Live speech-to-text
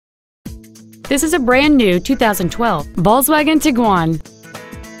This is a brand new 2012 Volkswagen Tiguan.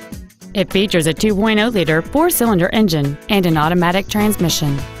 It features a 2.0-liter four-cylinder engine and an automatic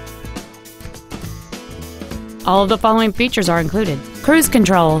transmission. All of the following features are included: cruise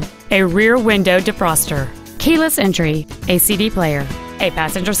control, a rear window defroster, keyless entry, a CD player, a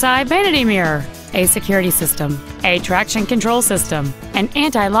passenger side vanity mirror, a security system, a traction control system, an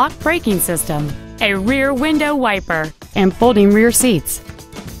anti-lock braking system, a rear window wiper, and folding rear seats.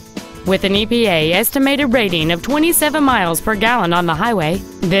 With an EPA estimated rating of 27 miles per gallon on the highway,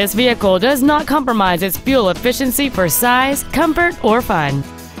 this vehicle does not compromise its fuel efficiency for size, comfort, or fun.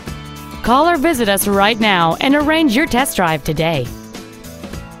 Call or visit us right now and arrange your test drive today.